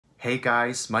Hey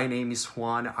guys, my name is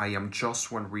Juan. I am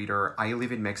just one reader. I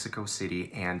live in Mexico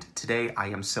City, and today I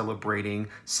am celebrating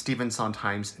Stephen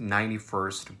Sondheim's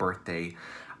 91st birthday.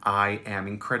 I am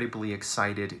incredibly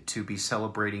excited to be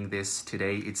celebrating this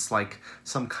today. It's like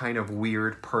some kind of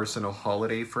weird personal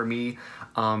holiday for me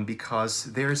because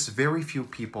there's very few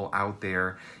people out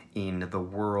there in the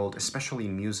world, especially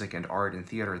in music and art and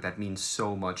theater, that means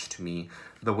so much to me.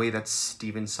 The way that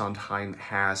Stephen Sondheim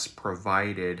has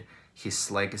provided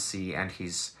his legacy and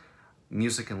his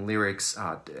music and lyrics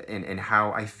and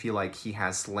how I feel like he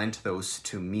has lent those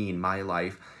to me in my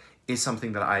life is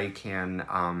something that I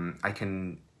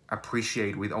can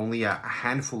appreciate with only a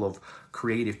handful of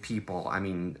creative people. I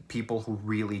mean, people who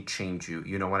really change you,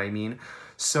 you know what I mean?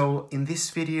 So in this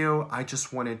video, I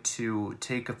just wanted to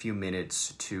take a few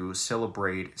minutes to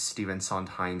celebrate Stephen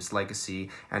Sondheim's legacy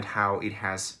and how it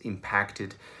has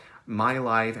impacted my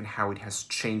life and how it has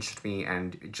changed me,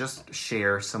 and just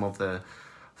share some of the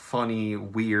funny,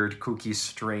 weird, kooky,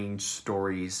 strange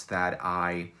stories that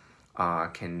I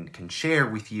can share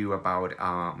with you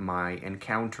about my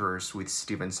encounters with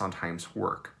Stephen Sondheim's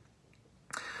work.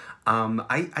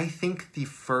 I think the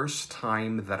first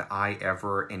time that I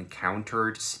ever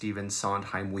encountered Stephen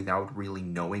Sondheim without really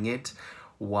knowing it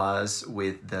was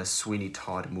with the Sweeney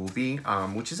Todd movie,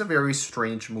 which is a very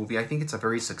strange movie. I think it's a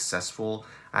very successful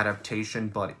adaptation,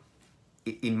 but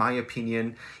in my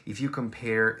opinion, if you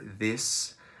compare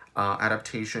this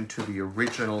adaptation to the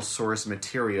original source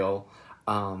material,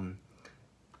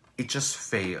 it just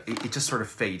sort of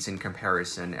fades in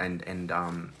comparison, and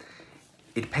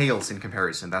it pales in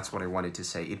comparison. That's what I wanted to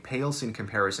say. It pales in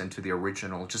comparison to the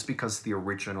original, just because the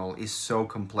original is so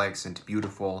complex and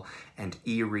beautiful and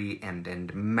eerie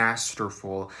and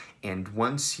masterful. And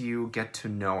once you get to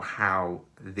know how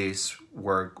this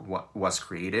work was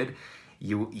created,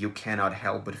 you cannot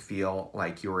help but feel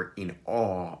like you're in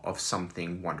awe of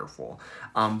something wonderful.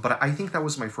 But I think that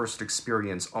was my first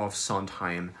experience of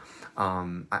Sondheim.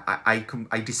 I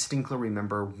distinctly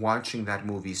remember watching that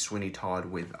movie, Sweeney Todd,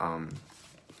 with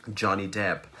Johnny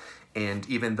Depp, and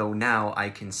even though now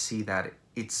I can see that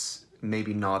it's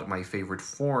maybe not my favorite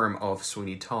form of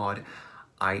Sweeney Todd,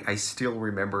 I still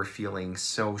remember feeling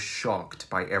so shocked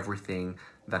by everything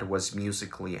that was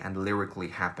musically and lyrically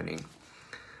happening.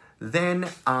 Then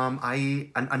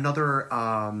another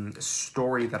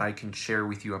story that I can share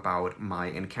with you about my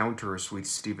encounters with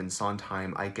Stephen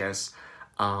Sondheim, I guess.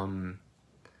 I've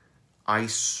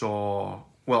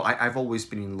always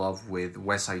been in love with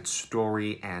West Side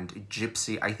Story and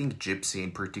Gypsy. I think Gypsy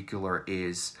in particular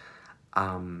is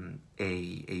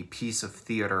a piece of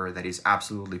theater that is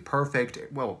absolutely perfect.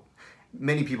 Well,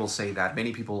 many people say that.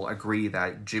 Many people agree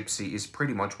that Gypsy is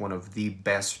pretty much one of the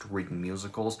best written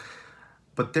musicals.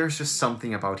 But there's just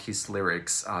something about his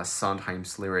lyrics,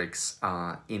 Sondheim's lyrics,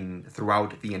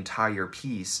 throughout the entire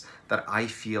piece that I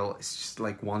feel is just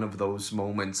like one of those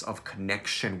moments of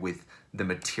connection with the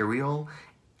material.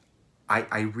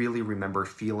 I really remember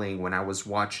feeling when I was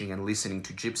watching and listening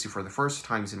to Gypsy for the first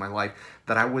times in my life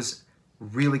that I was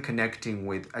really connecting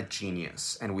with a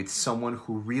genius and with someone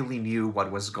who really knew what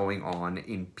was going on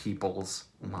in people's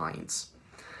minds.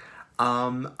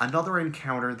 Another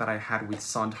encounter that I had with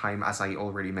Sondheim, as I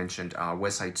already mentioned,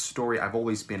 West Side Story. I've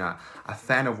always been a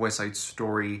fan of West Side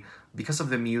Story because of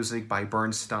the music by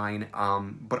Bernstein,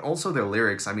 but also the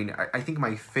lyrics. I mean, I think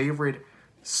my favorite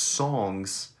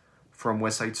songs from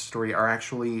West Side Story are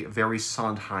actually very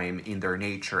Sondheim in their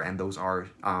nature, and those are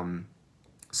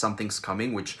Something's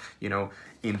Coming, which, you know,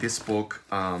 in this book,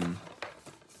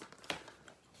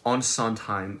 On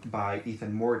Sondheim by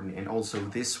Ethan Morton, and also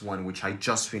this one, which I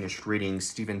just finished reading,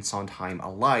 Stephen Sondheim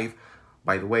Alive.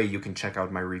 By the way, you can check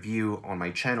out my review on my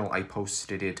channel. I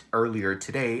posted it earlier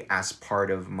today as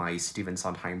part of my Stephen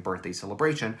Sondheim birthday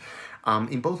celebration.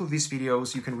 In both of these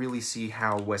videos, you can really see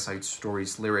how West Side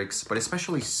Story's lyrics, but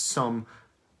especially some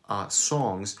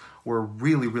songs, were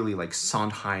really like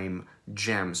Sondheim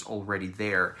gems already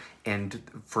there. And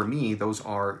for me, those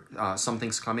are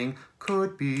Something's Coming,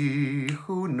 Could Be,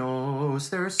 Who Knows,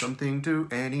 There's Something to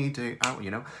Any Day Out,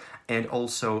 you know? And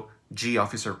also G,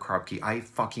 Officer Krupke. I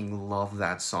fucking love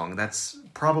that song. That's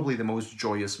probably the most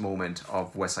joyous moment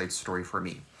of West Side Story for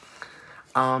me.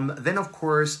 Then, of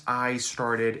course, I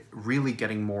started really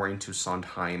getting more into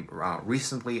Sondheim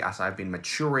recently as I've been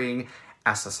maturing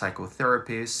as a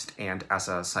psychotherapist and as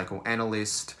a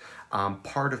psychoanalyst.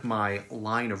 Part of my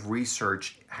line of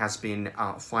research has been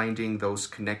finding those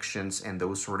connections and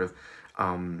those sort of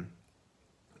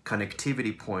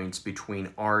connectivity points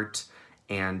between art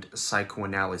and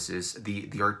psychoanalysis, the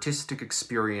artistic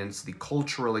experience, the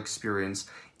cultural experience,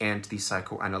 and the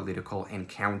psychoanalytical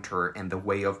encounter and the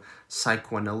way of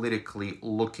psychoanalytically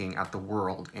looking at the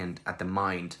world and at the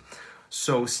mind.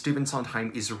 So Stephen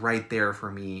Sondheim is right there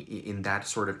for me in that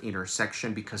sort of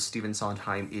intersection, because Stephen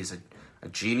Sondheim is a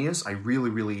genius. I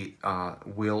really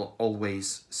will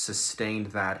always sustain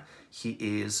that he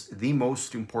is the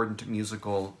most important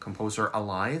musical composer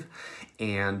alive,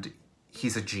 and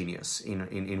he's a genius in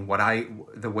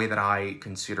the way that I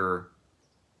consider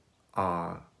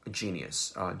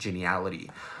genius,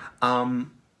 geniality.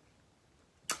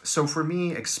 So for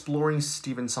me, exploring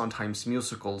Stephen Sondheim's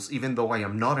musicals, even though I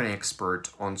am not an expert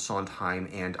on Sondheim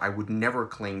and I would never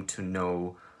claim to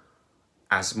know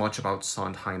as much about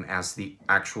Sondheim as the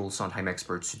actual Sondheim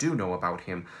experts do know about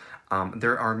him,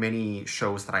 there are many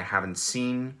shows that I haven't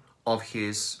seen of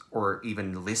his or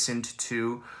even listened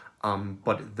to,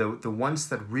 but the ones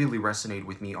that really resonate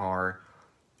with me are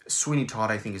Sweeney Todd.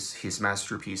 I think is his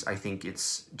masterpiece. I think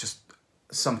it's just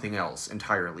something else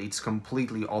entirely. It's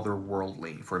completely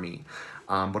otherworldly for me.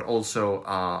 But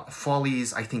also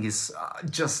Follies, I think, is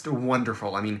just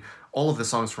wonderful. I mean, all of the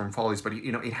songs from Follies, but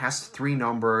you know, it has 3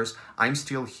 numbers. I'm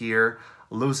Still Here,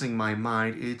 Losing My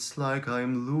Mind, It's Like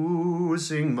I'm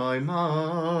Losing My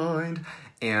Mind,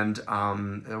 and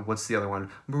what's the other one?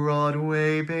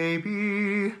 Broadway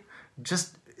Baby.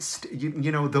 Just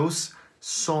you know, those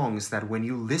songs that when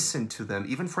you listen to them,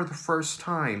 even for the first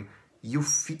time, you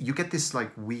get this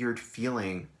like weird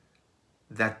feeling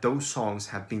that those songs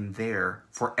have been there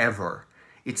forever.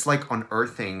 It's like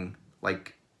unearthing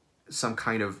like some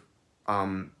kind of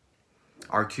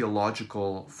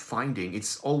archaeological finding.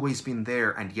 It's always been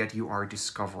there, and yet you are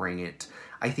discovering it.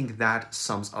 I think that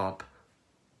sums up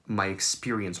my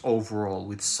experience overall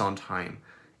with Sondheim.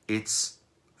 It's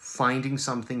finding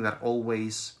something that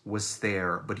always was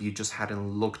there, but you just hadn't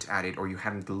looked at it or you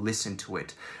hadn't listened to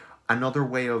it. Another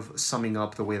way of summing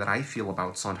up the way that I feel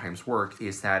about Sondheim's work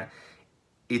is that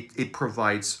it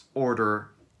provides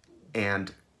order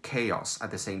and chaos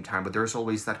at the same time, but there's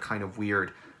always that kind of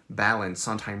weird balance.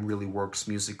 Sondheim really works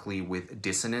musically with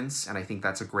dissonance, and I think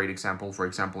that's a great example, for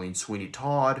example, in Sweeney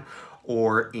Todd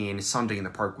or in Sunday in the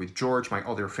Park with George, my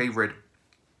other favorite.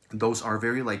 Those are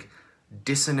very like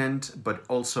dissonant, but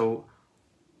also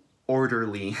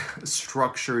orderly,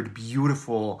 structured,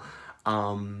 beautiful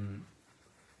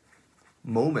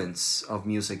moments of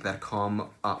music that come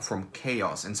from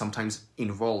chaos and sometimes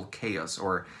involve chaos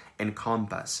or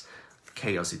encompass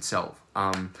chaos itself.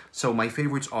 So my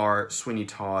favorites are Sweeney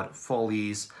Todd,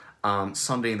 Follies,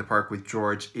 Sunday in the Park with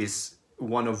George is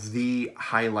one of the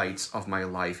highlights of my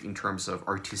life in terms of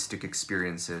artistic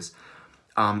experiences.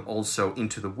 Also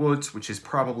Into the Woods, which is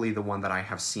probably the one that I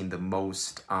have seen the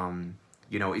most.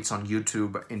 You know, it's on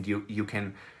YouTube, and you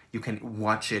can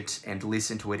watch it and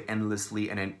listen to it endlessly,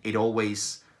 and it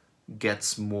always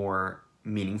gets more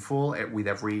meaningful with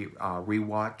every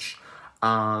rewatch.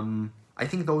 I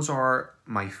think those are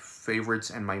my favorites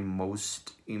and my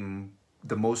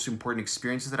the most important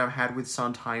experiences that I've had with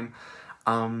Sondheim.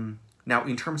 Now,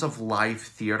 in terms of live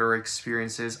theater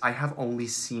experiences, I have only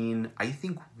seen, I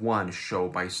think, one show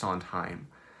by Sondheim.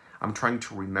 I'm trying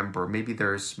to remember. Maybe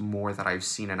there's more that I've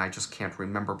seen and I just can't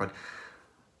remember, but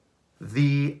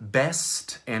the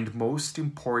best and most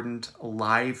important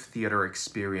live theater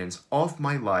experience of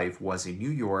my life was in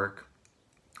New York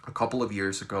a couple of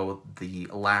years ago, the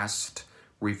last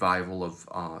revival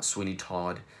of Sweeney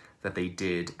Todd that they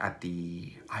did at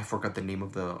I forgot the name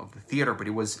of the theater, but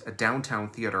it was a downtown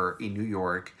theater in New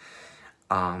York.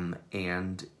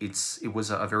 And it was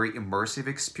a very immersive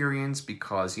experience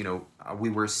because, you know,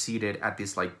 we were seated at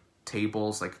these like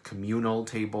tables, like communal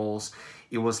tables.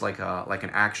 It was like an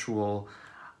actual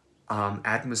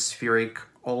atmospheric,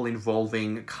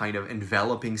 all-involving kind of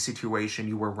enveloping situation.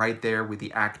 You were right there with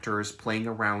the actors playing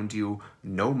around you,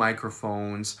 no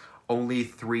microphones, only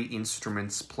 3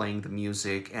 instruments playing the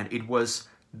music, and it was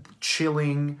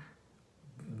chilling,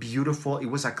 beautiful. It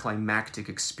was a climactic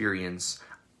experience.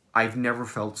 I've never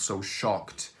felt so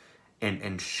shocked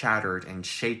and shattered and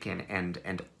shaken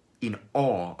and in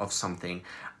awe of something.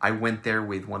 I went there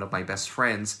with one of my best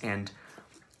friends, and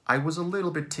I was a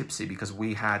little bit tipsy because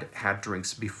we had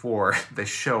drinks before the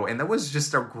show, and that was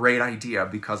just a great idea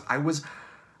because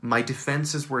my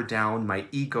defenses were down, my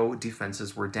ego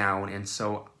defenses were down, and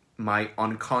so my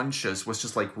unconscious was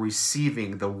just like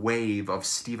receiving the wave of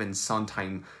Stephen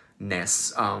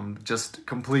Sondheim-ness just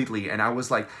completely, and I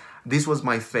was like, this was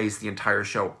my face the entire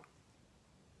show.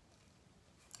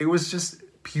 It was just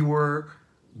pure,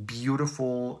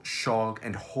 beautiful shock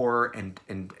and horror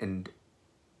and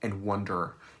and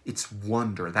wonder. It's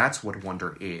wonder. That's what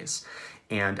wonder is.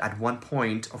 And at one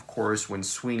point, of course, when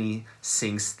Sweeney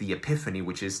sings the Epiphany,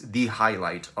 which is the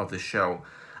highlight of the show,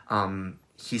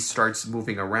 he starts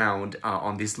moving around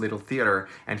on this little theater,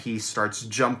 and he starts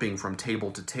jumping from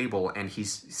table to table, and he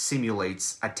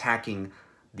simulates attacking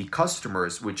the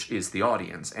customers, which is the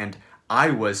audience. And I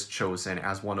was chosen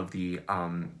as one of the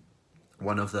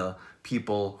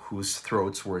people whose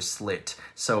throats were slit.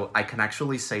 So I can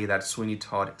actually say that Sweeney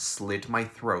Todd slit my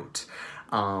throat.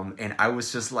 And I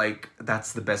was just like,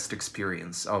 that's the best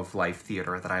experience of live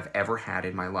theater that I've ever had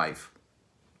in my life.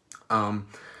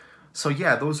 So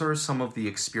yeah, those are some of the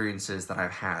experiences that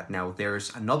I've had. Now,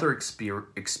 there's another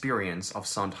experience of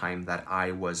Sondheim that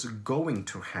I was going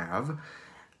to have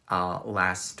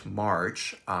last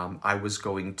March. I was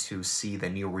going to see the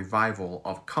new revival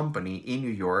of Company in New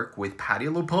York with Patti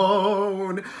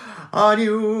LuPone, A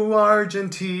New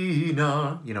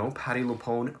Argentina. You know, Patti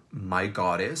LuPone, my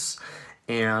goddess.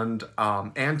 And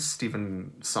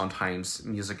Stephen Sondheim's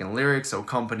music and lyrics, so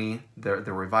Company,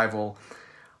 the revival.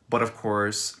 But of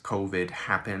course, COVID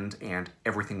happened and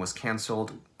everything was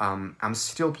canceled. I'm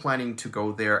still planning to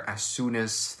go there as soon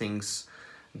as things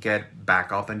get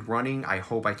back up and running. I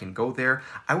hope I can go there.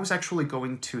 I was actually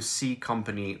going to see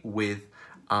Company with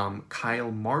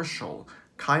Kyle Marshall.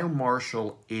 Kyle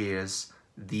Marshall is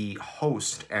the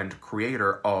host and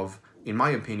creator of, in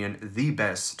my opinion, the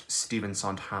best Stephen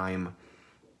Sondheim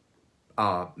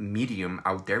medium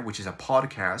out there, which is a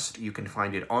podcast. You can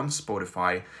find it on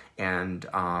Spotify and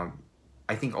I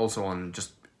think also on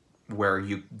just where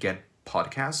you get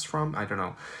podcasts from. I don't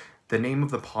know. The name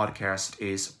of the podcast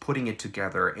is Putting It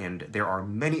Together, and there are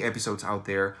many episodes out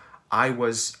there. I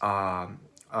was a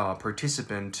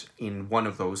participant in one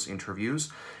of those interviews,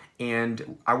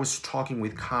 and I was talking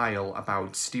with Kyle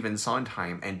about Stephen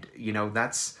Sondheim, and you know,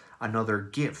 that's another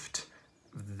gift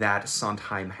that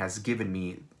Sondheim has given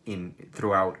me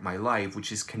throughout my life,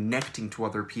 which is connecting to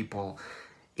other people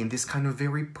in this kind of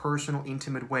very personal,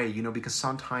 intimate way, you know, because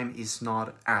Sondheim is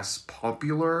not as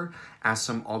popular as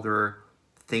some other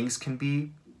things can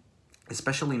be,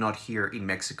 especially not here in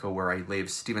Mexico where I live.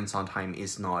 Stephen Sondheim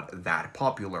is not that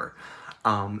popular.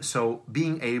 So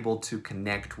being able to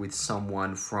connect with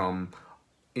someone from,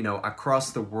 you know,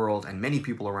 across the world and many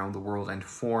people around the world and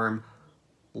form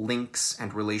links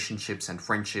and relationships and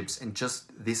friendships and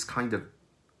just this kind of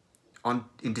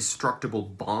indestructible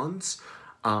bonds,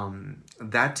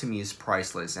 that to me is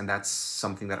priceless, and that's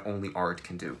something that only art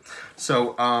can do.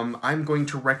 So I'm going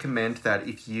to recommend that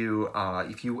if you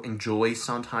enjoy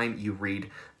Sondheim, you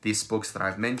read these books that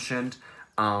I've mentioned.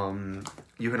 You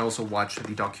can also watch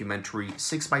the documentary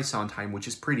 6 by Sondheim, which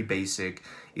is pretty basic.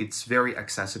 It's very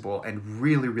accessible and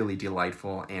really, really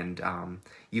delightful, and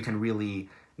you can really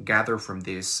gather from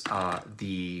this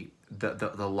the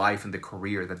life and the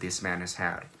career that this man has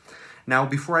had. Now,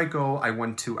 before I go, I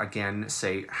want to again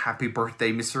say happy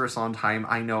birthday, Mr. Sondheim.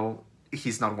 I know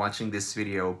he's not watching this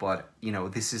video, but, you know,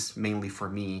 this is mainly for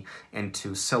me and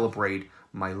to celebrate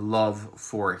my love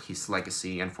for his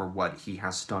legacy and for what he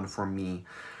has done for me.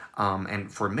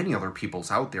 And for many other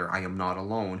peoples out there, I am not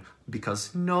alone,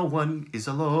 because no one is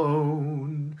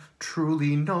alone.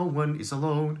 Truly, no one is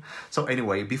alone. So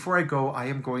anyway, before I go, I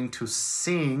am going to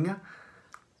sing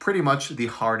pretty much the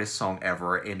hardest song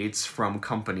ever, and it's from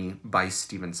Company by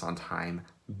Stephen Sondheim,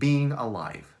 Being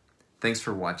Alive. Thanks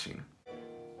for watching.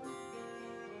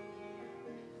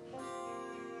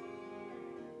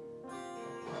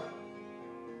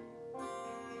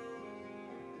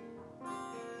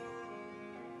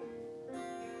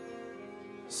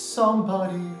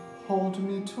 Somebody hold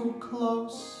me too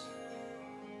close.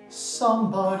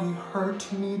 Somebody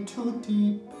hurt me too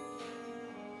deep.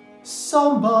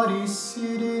 Somebody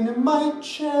sit in my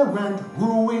chair and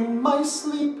ruin my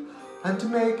sleep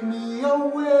and make me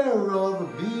aware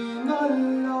of being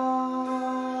alive.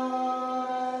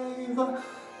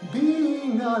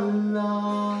 Being alive.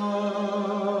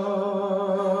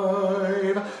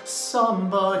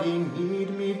 Somebody need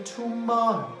me too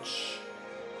much.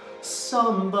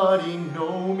 Somebody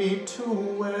know me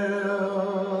too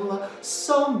well.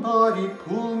 Somebody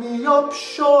pull me up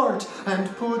short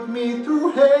and put me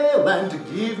through hell and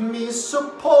give me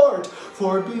support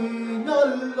for being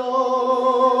alive.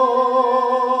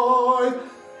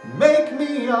 Make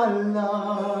me alive.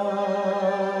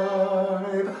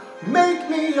 Make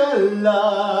me alive.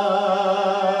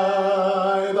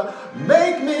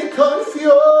 Make me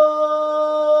confused.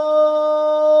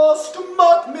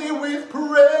 Mock me with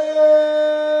praise.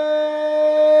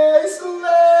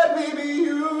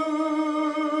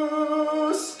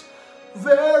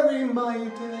 Vary my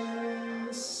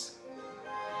days,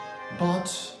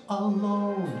 but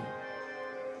alone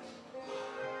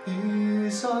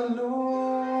is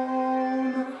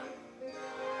alone,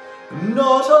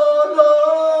 not alive.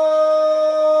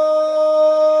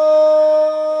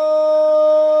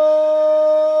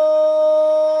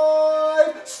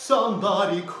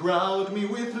 Somebody crowd me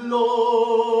with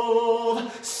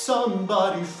love,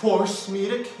 somebody force me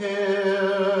to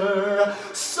care,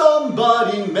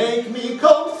 somebody make me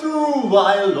come through.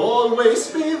 I'll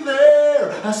always be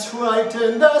there, as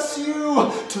frightened as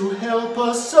you, to help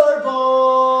us survive.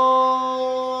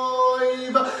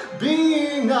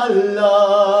 Being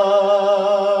alive